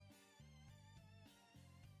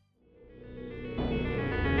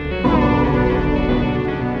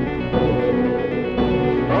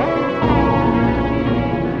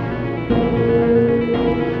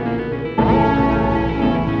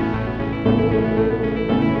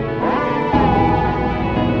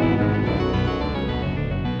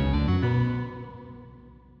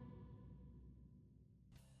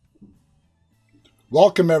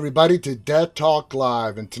Welcome, everybody, to Dead Talk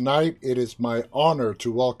Live. And tonight it is my honor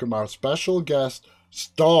to welcome our special guest,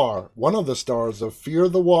 one of the stars of Fear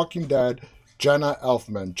the Walking Dead, Jenna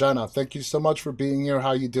Elfman. Jenna, thank you so much for being here.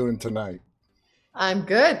 How you doing tonight? I'm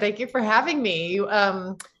good. Thank you for having me.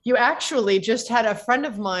 You actually just had a friend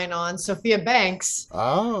of mine on, Sophia Banks,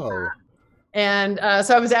 Oh, and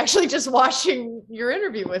so I was actually just watching your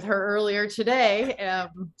interview with her earlier today.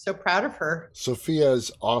 So proud of her. Sophia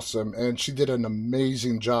is awesome, and she did an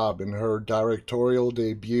amazing job in her directorial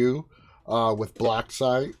debut with Black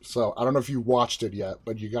Site. So I don't know if you watched it yet,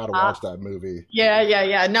 but you got to Uh, watch that movie.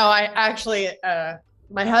 yeah. No, I actually,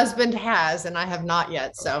 my husband has, and I have not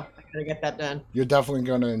yet. So I gotta get that done. You're definitely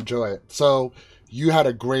going to enjoy it. So, you had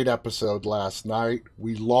a great episode last night.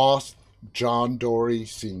 We lost John Dory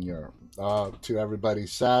Sr. To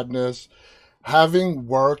everybody's sadness. Having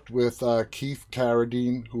worked with Keith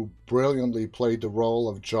Carradine, who brilliantly played the role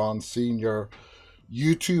of John Sr.,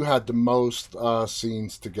 you two had the most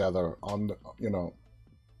scenes together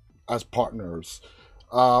as partners.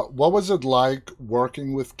 What was it like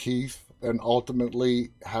working with Keith and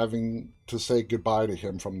ultimately having to say goodbye to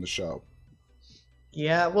him from the show?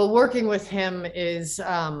 Yeah, well, working with him is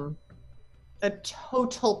a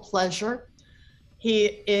total pleasure. He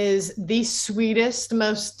is the sweetest,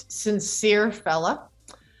 most sincere fella.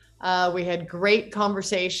 We had great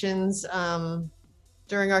conversations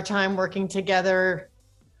during our time working together.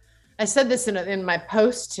 I said this in my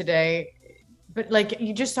post today, but like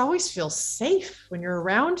you just always feel safe when you're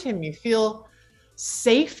around him. You feel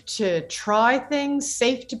safe to try things,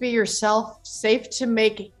 safe to be yourself, safe to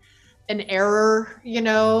make an error,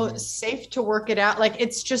 Mm-hmm. safe to work it out. Like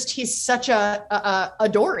it's just he's such a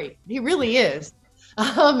Dory. He really is.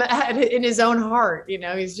 In his own heart,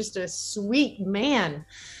 he's just a sweet man.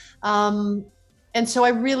 Um, and so I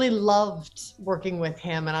really loved working with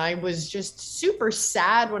him. And I was just super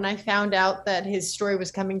sad when I found out that his story was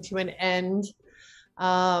coming to an end.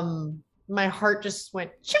 My heart just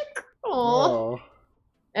went chink. Oh, Oh,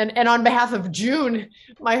 and on behalf of June,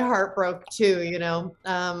 my heart broke too.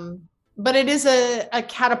 But it is a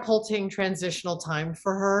catapulting transitional time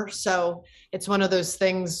for her. So it's one of those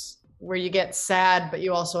things where you get sad, but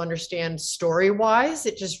you also understand story wise,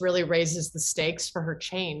 it just really raises the stakes for her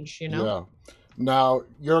change. yeah. Now,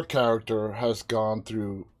 your character has gone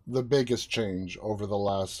through the biggest change over the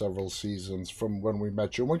last several seasons from when we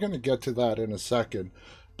met you. And we're going to get to that in a second.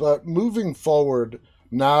 But moving forward,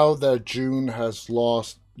 now that June has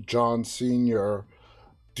lost John Sr.,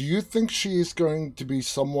 do you think she is going to be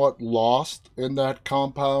somewhat lost in that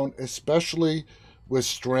compound, especially with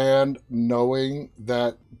Strand knowing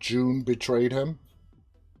that June betrayed him?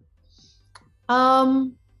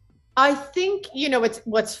 Um, I think, it's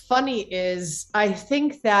what's funny is I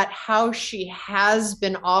think that how she has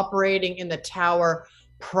been operating in the tower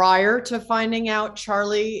prior to finding out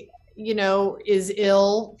Charlie, is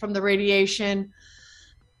ill from the radiation,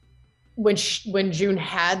 when June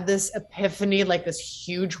had this epiphany, like this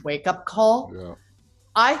huge wake up call, Yeah.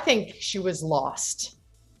 I think she was lost.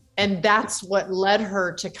 And that's what led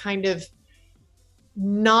her to kind of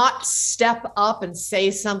not step up and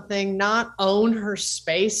say something, not own her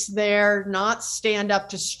space there, not stand up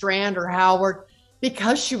to Strand or Howard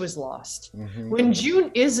because she was lost. Mm-hmm. When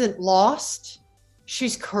June isn't lost,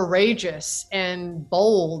 she's courageous and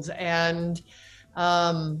bold but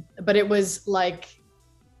it was like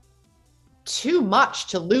too much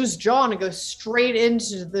to lose John and go straight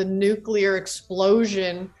into the nuclear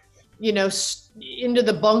explosion, into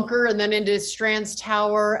the bunker and then into Strand's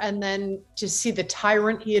tower, and then to see the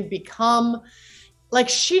tyrant he had become. Like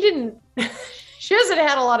she didn't, she hasn't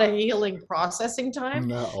had a lot of healing processing time.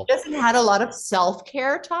 No. She hasn't had a lot of self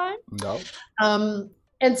care time. No. Um,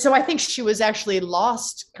 and so I think she was actually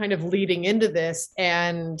lost kind of leading into this.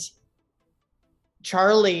 And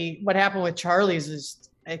what happened with Charlie's is,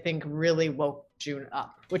 I think, really woke June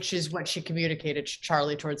up, which is what she communicated to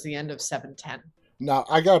Charlie towards the end of 710. Now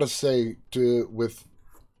I gotta say, with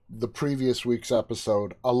the previous week's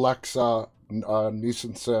episode, Alexa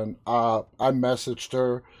Nisensen, I messaged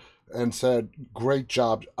her and said, "Great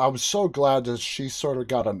job." I was so glad that she sort of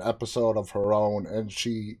got an episode of her own, and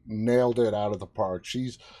she nailed it out of the park.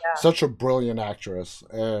 She's such a brilliant actress,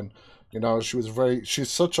 and she's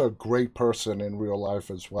such a great person in real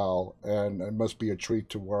life as well, and it must be a treat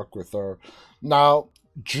to work with her. Now,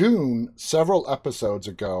 June, several episodes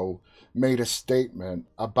ago, made a statement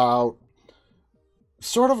about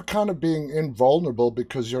sort of kind of being invulnerable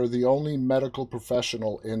because you're the only medical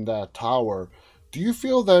professional in that tower. Do you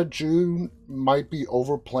feel that June might be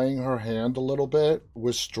overplaying her hand a little bit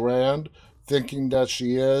with Strand, thinking that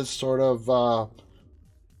she is sort of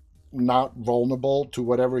not vulnerable to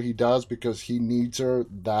whatever he does because he needs her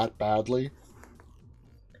that badly?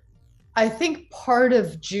 I think part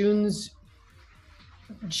of June's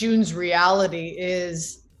reality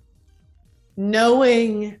is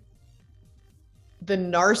knowing the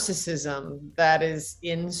narcissism that is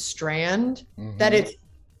in Strand, that it's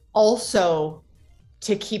also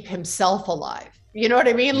to keep himself alive. You know what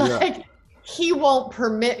I mean? Yeah. Like, he won't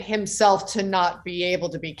permit himself to not be able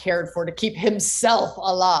to be cared for, to keep himself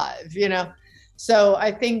alive, you know? So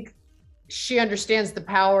I think she understands the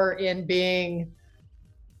power in being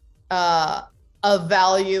of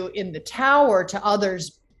value in the tower to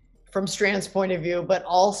others from Strand's point of view, but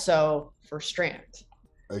also for Strand.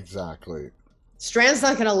 Exactly. Strand's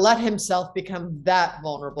not going to let himself become that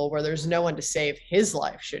vulnerable where there's no one to save his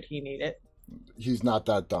life should he need it. He's not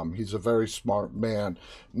that dumb. He's a very smart man.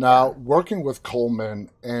 Now, working with Coleman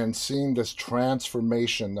and seeing this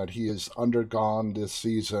transformation that he has undergone this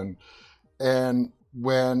season, and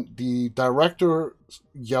when the director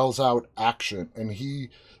yells out action and he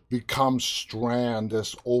becomes Strand,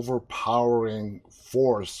 this overpowering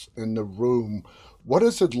force in the room, what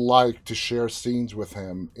is it like to share scenes with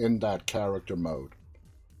him in that character mode?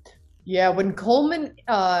 Yeah, when Coleman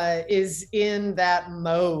is in that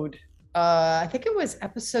mode, I think it was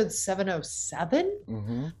episode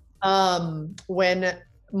 707, when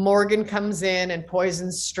Morgan comes in and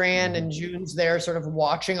poisons Strand and June's there sort of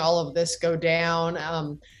watching all of this go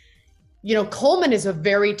down. You know, Coleman is a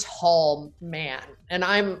very tall man, and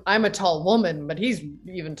I'm a tall woman, but he's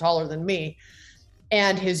even taller than me.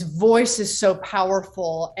 And his voice is so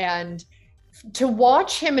powerful, and to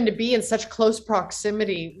watch him and to be in such close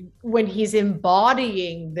proximity when he's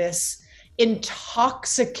embodying this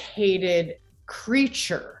intoxicated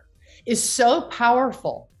creature is so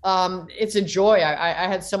powerful. It's a joy. I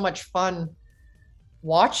had so much fun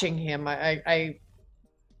watching him. I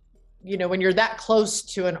you know, when you're that close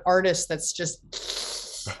to an artist that's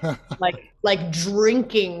just like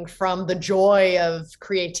drinking from the joy of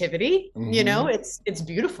creativity, you know, it's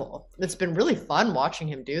beautiful. It's been really fun watching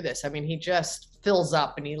him do this. I mean, he just fills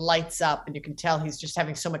up and he lights up, and you can tell he's just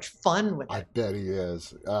having so much fun with it. I bet he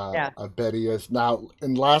is. Yeah. I bet he is. Now,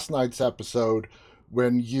 in last night's episode,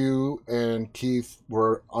 when you and Keith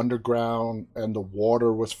were underground and the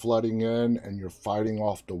water was flooding in and you're fighting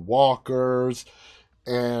off the walkers,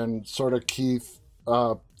 and sort of Keith,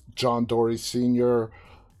 John Dory Sr.,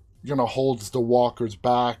 you know, holds the walkers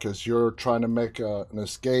back as you're trying to make an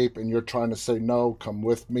escape and you're trying to say, no, come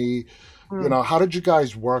with me. You know, how did you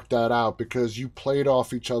guys work that out? Because you played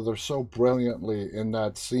off each other so brilliantly in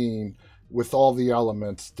that scene with all the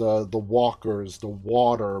elements, the walkers, the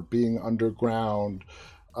water, being underground.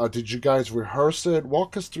 Did you guys rehearse it?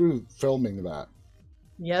 Walk us through filming that.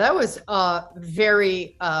 Yeah, that was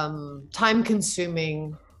very time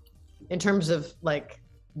consuming in terms of like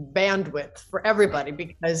bandwidth for everybody,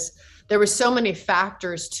 because there were so many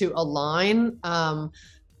factors to align.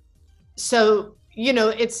 So, you know,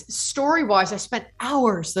 it's story wise, I spent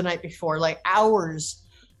hours the night before, like hours.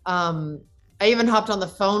 I even hopped on the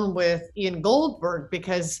phone with Ian Goldberg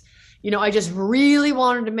because, you know, I just really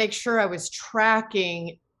wanted to make sure I was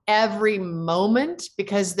tracking every moment,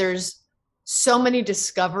 because there's so many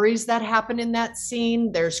discoveries that happen in that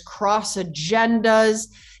scene. There's cross agendas.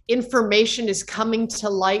 Information is coming to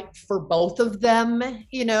light for both of them,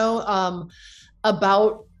 you know,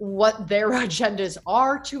 about what their agendas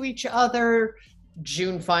are to each other.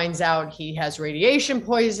 June finds out he has radiation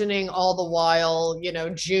poisoning, all the while, you know,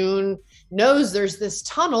 June knows there's this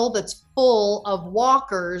tunnel that's full of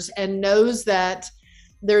walkers and knows that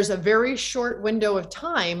there's a very short window of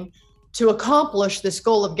time to accomplish this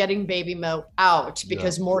goal of getting Baby Mo out,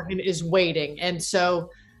 because Morgan is waiting. And so,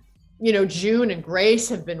 you know, June and Grace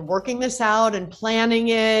have been working this out and planning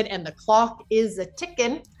it, and the clock is a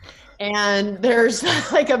ticking, and there's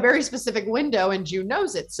like a very specific window, and June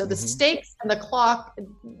knows it. So the stakes and the clock,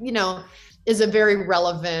 you know, is a very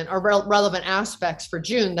relevant aspects for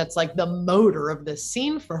June. That's like the motor of this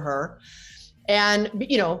scene for her. And,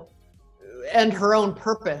 you know, and her own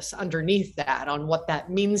purpose underneath that, on what that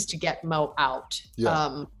means to get Mo out,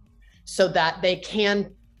 so that they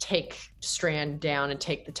can take Strand down and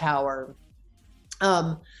take the tower.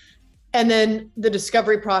 And then the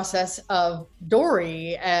discovery process of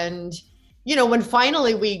Dory, and, you know, when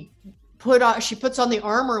finally she puts on the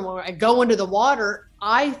armor and when I go into the water,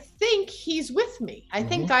 I think he's with me. I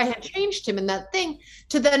think I had changed him in that thing,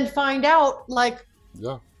 to then find out, like,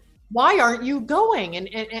 why aren't you going?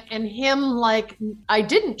 And him, like, I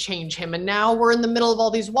didn't change him. And now we're in the middle of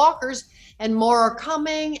all these walkers and more are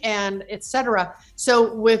coming, and etc.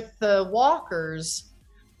 So with the walkers,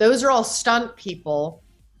 those are all stunt people.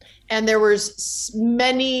 and there was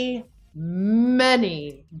many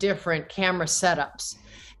different camera setups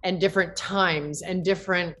and different times and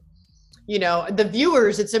different, the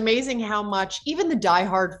viewers. It's amazing how much, even the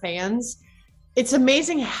diehard fans, it's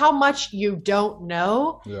amazing how much you don't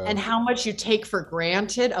know and how much you take for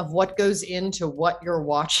granted of what goes into what you're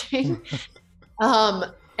watching.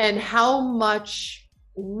 And how much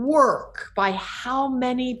work by how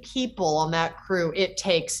many people on that crew it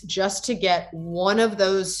takes just to get one of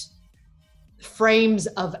those frames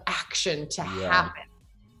of action to happen,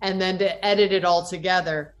 and then to edit it all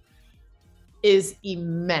together is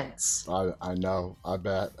immense. I know, I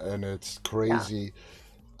bet, and it's crazy.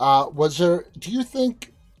 Do you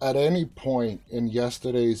think at any point in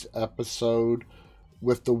yesterday's episode,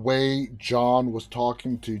 with the way John was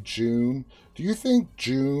talking to June, do you think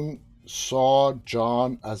June saw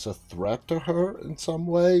John as a threat to her in some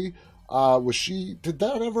way? Do you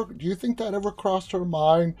think that ever crossed her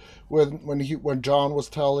mind when John was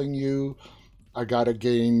telling you, I gotta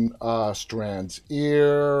gain Strand's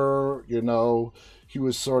ear, he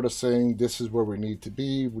was sort of saying this is where we need to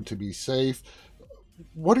be safe.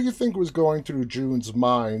 What do you think was going through June's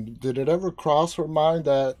mind? Did it ever cross her mind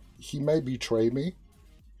that he may betray me?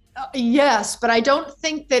 Yes, but I don't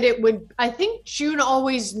think that it would. I think June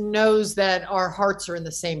always knows that our hearts are in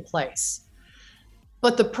the same place.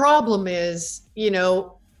 But the problem is,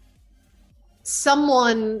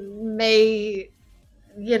 someone may,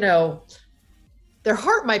 their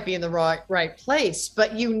heart might be in the right place,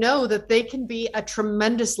 but that they can be a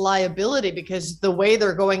tremendous liability because the way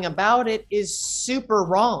they're going about it is super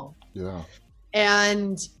wrong. Yeah.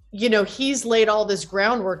 And, he's laid all this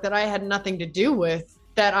groundwork that I had nothing to do with,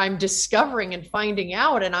 that I'm discovering and finding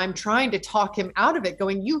out, and I'm trying to talk him out of it,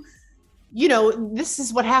 going, this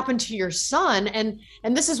is what happened to your son, and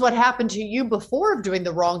this is what happened to you before of doing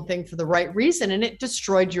the wrong thing for the right reason, and it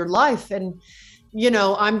destroyed your life. And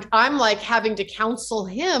I'm like having to counsel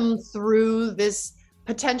him through this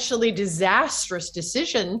potentially disastrous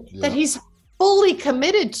decision that he's fully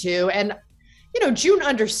committed to. And June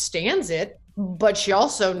understands it, but she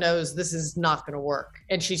also knows this is not going to work,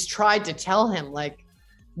 and she's tried to tell him, like,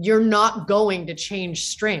 you're not going to change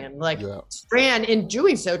Strand. Strand, in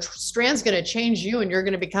doing so, Strand's going to change you, and you're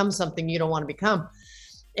going to become something you don't want to become.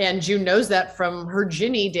 And June knows that from her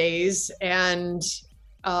Ginny days. And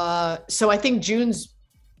so I think June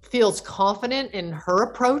feels confident in her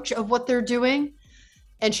approach of what they're doing.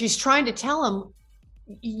 And she's trying to tell him,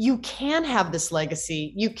 you can have this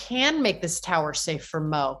legacy. You can make this tower safe for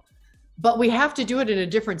Mo, but we have to do it in a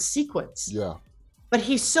different sequence. Yeah. But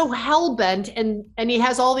he's so hell-bent, and he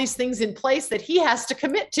has all these things in place that he has to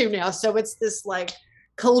commit to now. So it's this like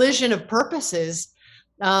collision of purposes.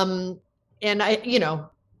 And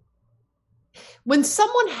when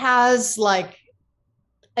someone has like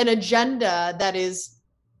an agenda that is,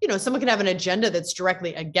 someone can have an agenda that's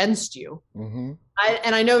directly against you. Mm-hmm.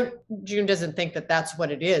 I know June doesn't think that that's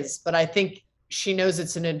what it is, but I think she knows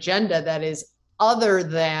it's an agenda that is other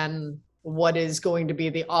than what is going to be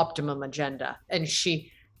the optimum agenda. And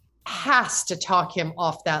she has to talk him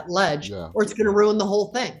off that ledge, or it's going to ruin the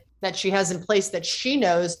whole thing that she has in place that she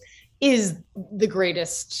knows is the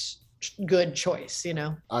greatest good choice,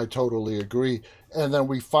 I totally agree. And then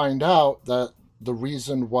we find out that the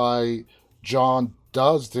reason why John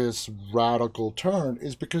does this radical turn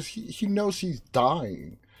is because he knows he's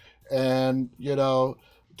dying. And, do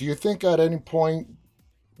you think at any point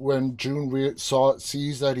when June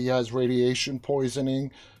sees that he has radiation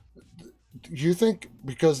poisoning, do you think,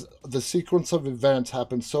 because the sequence of events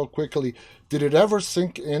happened so quickly, did it ever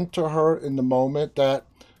sink into her in the moment that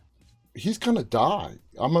he's going to die?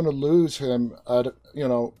 I'm going to lose him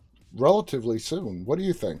relatively soon. What do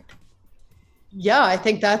you think? Yeah, I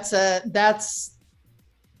think that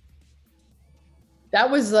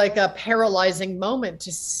was like a paralyzing moment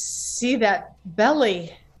to see that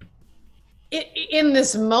belly in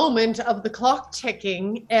this moment of the clock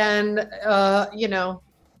ticking, and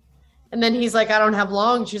and then he's like, I don't have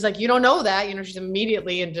long. She's like, you don't know that. She's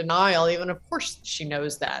immediately in denial, even of course she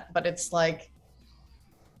knows that, but it's like,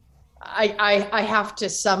 I have to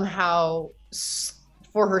somehow,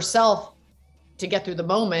 for herself, to get through the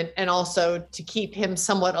moment, and also to keep him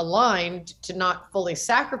somewhat aligned, to not fully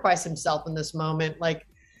sacrifice himself in this moment. Like,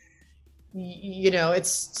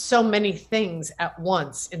 it's so many things at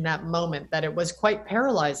once in that moment that it was quite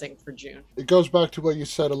paralyzing for June. It goes back to what you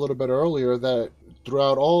said a little bit earlier, that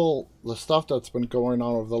throughout all the stuff that's been going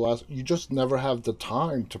on over the last, you just never have the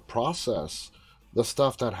time to process the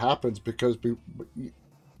stuff that happens, because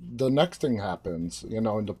the next thing happens, in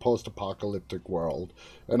the post-apocalyptic world,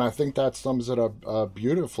 and I think that sums it up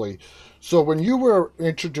beautifully. So when you were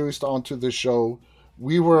introduced onto the show,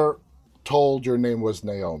 we were told your name was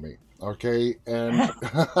Naomi. Okay, and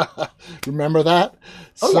remember that?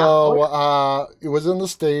 Oh yeah. Oh So yeah. it was in the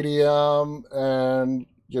stadium, and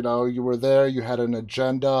you were there. You had an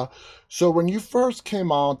agenda. So when you first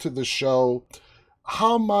came on to the show,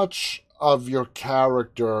 how much of your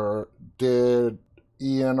character did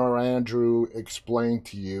Ian or Andrew explain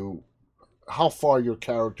to you how far your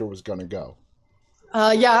character was going to go?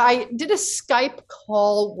 Yeah, I did a Skype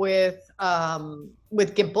call with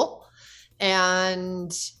Gimple,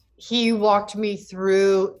 and he walked me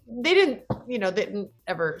through. They didn't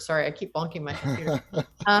ever. Sorry, I keep bonking my computer.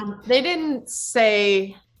 They didn't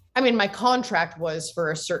say. I mean, my contract was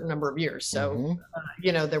for a certain number of years, so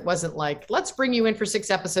Hmm. there wasn't like, let's bring you in for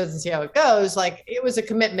 6 episodes and see how it goes. Like, it was a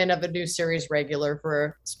commitment of a new series regular for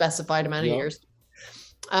a specified amount of Yep. years.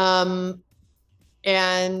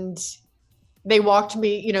 And they walked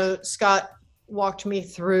me, Scott walked me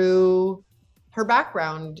through her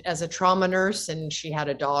background as a trauma nurse, and she had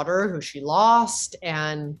a daughter who she lost,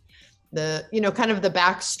 and kind of the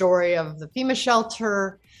backstory of the FEMA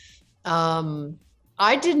shelter.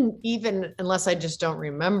 I didn't even, unless I just don't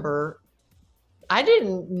remember, I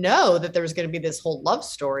didn't know that there was going to be this whole love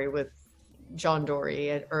story with John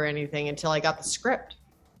Dory or anything until I got the script.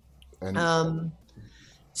 And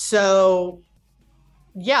So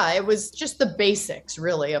yeah, it was just the basics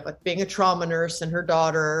really of being a trauma nurse and her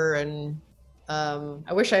daughter. And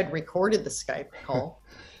I wish I had recorded the Skype call.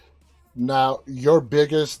 now, your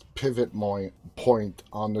biggest pivot point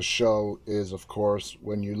on the show is, of course,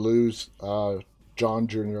 when you lose John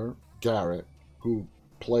Jr. Garrett, who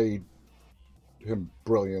played him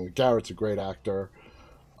brilliantly. Garrett's a great actor.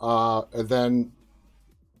 And then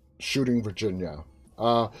shooting Virginia.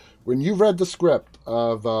 When you read the script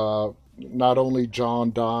of not only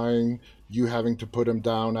John dying, you having to put him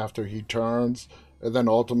down after he turns, and then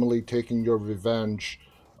ultimately taking your revenge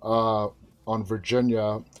on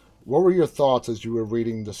Virginia, what were your thoughts as you were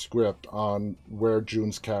reading the script on where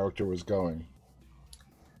June's character was going?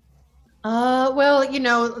 Well,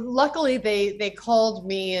 luckily they called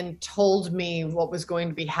me and told me what was going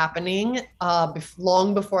to be happening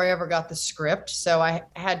long before I ever got the script, so I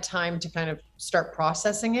had time to kind of start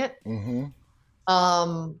processing it. Mm-hmm.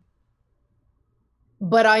 Um,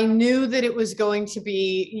 but I knew that it was going to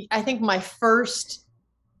be. I think my first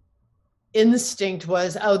instinct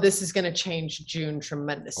was, oh, this is going to change June Oh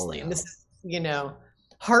tremendously, and yeah. this is,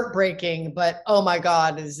 heartbreaking. But oh my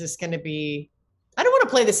God, is this going to be? I don't want to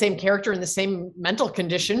play the same character in the same mental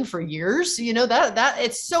condition for years. That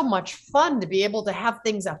it's so much fun to be able to have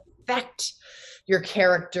things affect your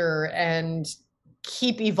character and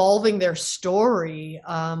keep evolving their story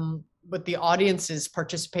with the audience's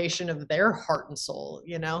participation of their heart and soul.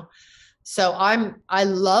 So I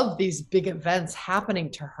love these big events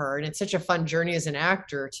happening to her, and it's such a fun journey as an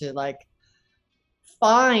actor to like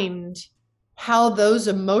find how those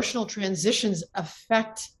emotional transitions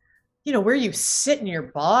affect where you sit in your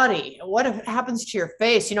body, what happens to your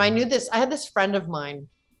face. I had this friend of mine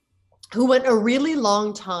who went a really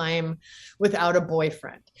long time without a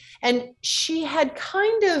boyfriend, and she had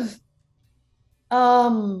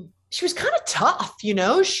she was kind of tough.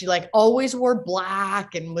 She like always wore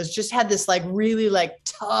black and had this like really like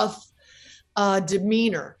tough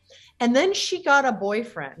demeanor. And then she got a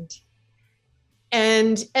boyfriend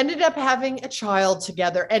and ended up having a child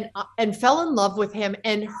together, and fell in love with him,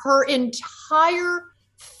 and her entire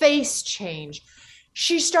face changed.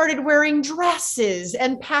 She started wearing dresses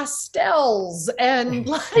and pastels, and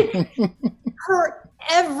like her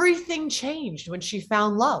everything changed when she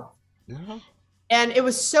found love. Yeah. And it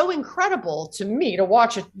was so incredible to me to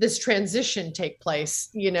watch this transition take place.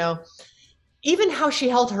 Even how she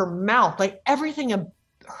held her mouth, like everything,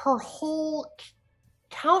 her whole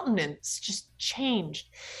countenance just changed.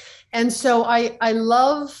 And so I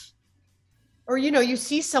love, or you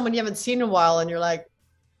see someone you haven't seen in a while and you're like,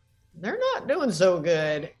 they're not doing so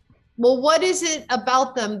good. Well, what is it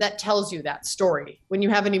about them that tells you that story when you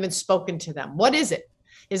haven't even spoken to them? What is it?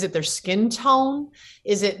 Is it their skin tone?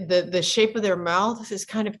 Is it the shape of their mouth is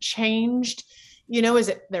kind of changed? Is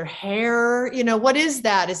it their hair? What is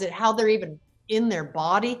that? Is it how they're even in their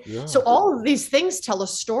body? Yeah. So all of these things tell a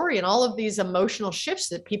story, and all of these emotional shifts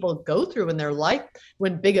that people go through in their life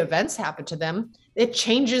when big events happen to them, it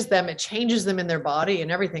changes them in their body and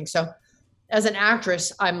everything. So as an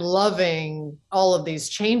actress, I'm loving all of these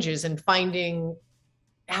changes and finding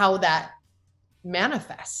how that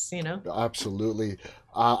manifests. Absolutely.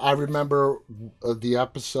 I remember the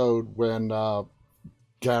episode when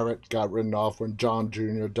Garrett got written off, when John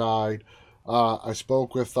Jr. died. I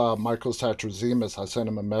spoke with Michael Satrazemis. I sent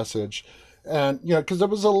him a message. And, because there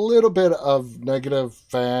was a little bit of negative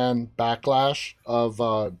fan backlash of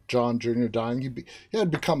John Jr. dying. He had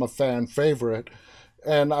become a fan favorite.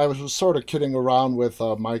 And I was sort of kidding around with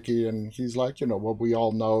Mikey, and he's like, well, we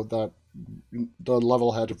all know that the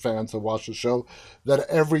level-headed fans that watch the show, that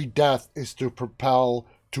every death is to propel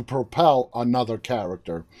another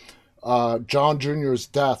character. John Jr.'s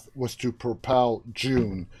death was to propel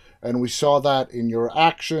June, and we saw that in your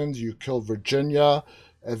actions. You killed Virginia,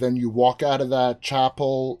 and then you walk out of that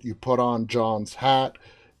chapel, you put on John's hat,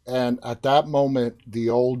 and at that moment, the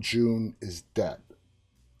old June is dead.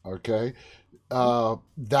 Okay?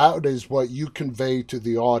 That is what you convey to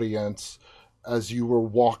the audience as you were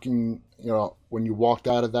walking, when you walked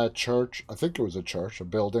out of that church. I think it was a church, a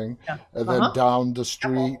building, Yeah. and then down the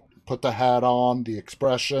street, put the hat on, the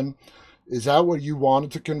expression. Is that what you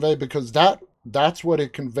wanted to convey? Because that's what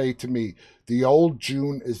it conveyed to me. The old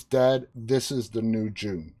June is dead. This is the new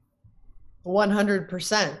June.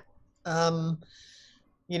 100%.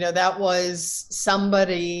 That was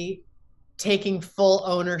somebody taking full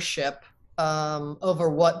ownership over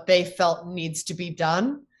what they felt needs to be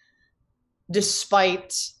done,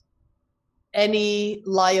 despite any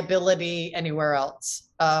liability anywhere else.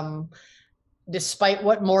 Despite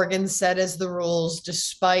what Morgan said as the rules,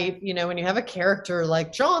 despite, when you have a character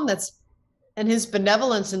like John and his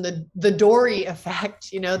benevolence and the Dory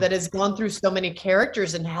effect, that has gone through so many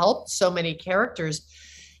characters and helped so many characters,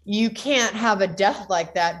 you can't have a death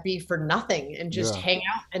like that be for nothing and just hang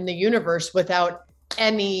out in the universe without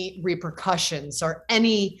any repercussions or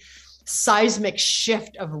any seismic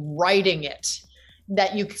shift of writing it.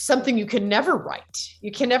 Something you can never write.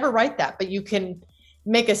 You can never write that, but you can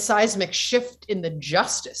make a seismic shift in the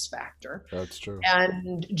justice factor. That's true.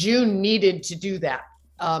 And June needed to do that,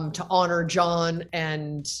 to honor John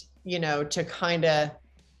and, to kind of,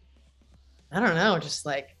 I don't know, just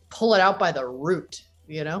like pull it out by the root,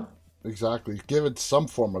 Exactly. Give it some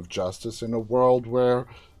form of justice in a world where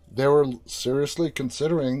they were seriously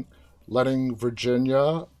considering letting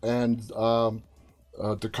Virginia and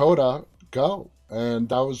Dakota go. And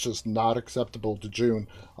that was just not acceptable to June.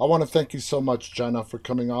 I want to thank you so much, Jenna, for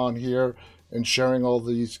coming on here and sharing all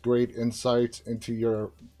these great insights into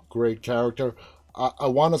your great character. I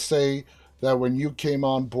want to say that when you came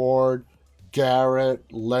on board, Garrett,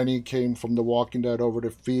 Lenny came from The Walking Dead over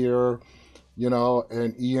to Fear,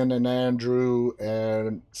 and Ian and Andrew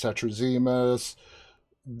and Satrazemis.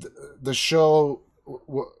 The show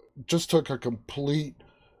just took a complete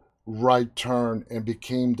right turn and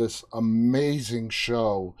became this amazing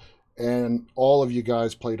show, and all of you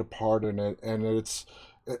guys played a part in it.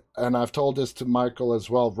 And I've told this to Michael as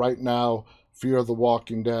well. Right now, Fear the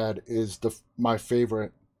Walking Dead is my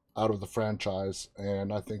favorite out of the franchise,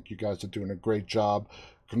 and I think you guys are doing a great job.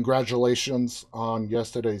 Congratulations on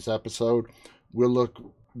yesterday's episode. We'll look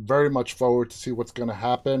very much forward to see what's going to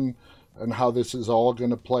happen and how this is all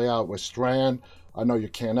going to play out with Strand. I know you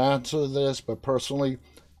can't answer this, but personally,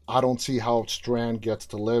 I don't see how Strand gets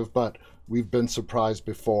to live, but we've been surprised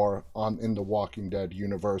before in the Walking Dead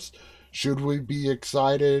universe. Should we be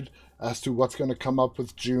excited as to what's going to come up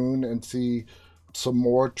with June and see some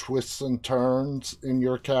more twists and turns in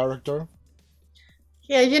your character?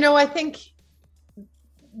 Yeah, I think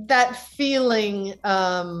that feeling,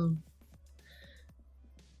 that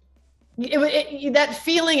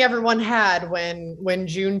feeling everyone had when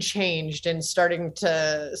June changed and started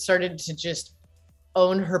to just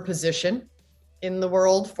own her position in the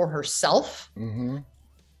world for herself. Mm-hmm.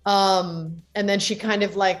 And then she kind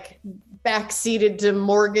of like backseated to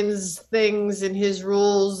Morgan's things and his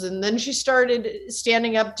rules. And then she started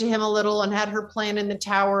standing up to him a little and had her plan in the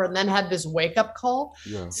tower, and then had this wake up call.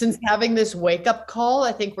 Yeah. Since having this wake up call,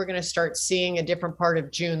 I think we're going to start seeing a different part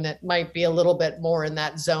of June that might be a little bit more in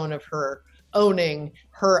that zone of her owning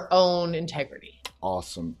her own integrity.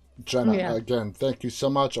 Awesome. Jenna, again, thank you so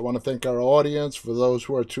much. I want to thank our audience, for those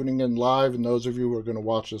who are tuning in live and those of you who are going to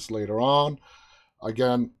watch this later on.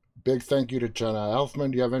 Again, big thank you to Jenna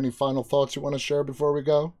Elfman. Do you have any final thoughts you want to share before we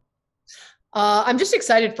go? I'm just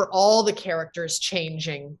excited for all the characters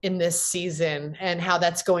changing in this season and how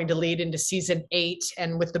that's going to lead into season 8,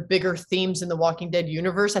 and with the bigger themes in the Walking Dead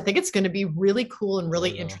universe. I think it's going to be really cool and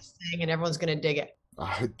really interesting, and everyone's going to dig it.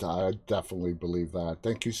 I definitely believe that.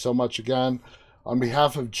 Thank you so much again. On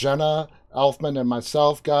behalf of Jenna Elfman and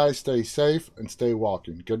myself, guys, stay safe and stay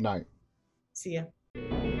walking. Good night. See ya.